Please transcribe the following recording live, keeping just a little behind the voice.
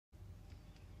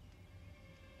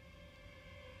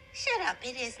Shut up,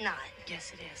 it is not.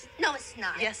 Yes, it is. No, it's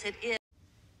not. Yes, it is.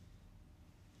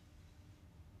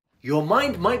 Your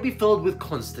mind might be filled with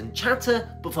constant chatter,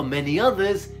 but for many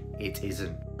others, it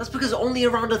isn't. That's because only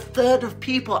around 1/3 of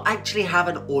people actually have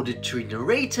an auditory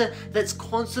narrator that's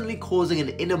constantly causing an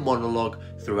inner monologue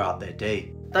throughout their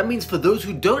day. That means for those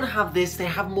who don't have this, they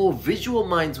have more visual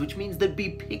minds, which means they'd be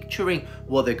picturing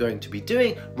what they're going to be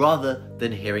doing rather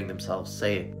than hearing themselves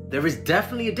say it. There is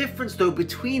definitely a difference though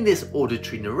between this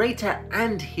auditory narrator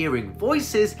and hearing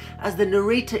voices, as the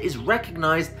narrator is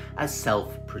recognized as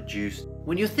self-produced.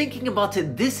 When you're thinking about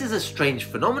it, this is a strange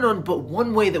phenomenon, but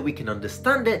one way that we can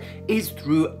understand it is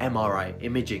through MRI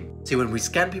imaging. See, when we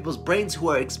scan people's brains who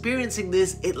are experiencing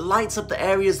this, it lights up the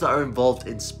areas that are involved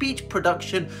in speech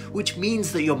production, which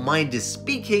means that your mind is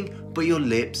speaking, but your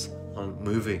lips aren't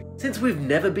moving. Since we've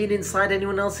never been inside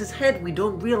anyone else's head, we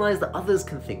don't realize that others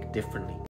can think differently.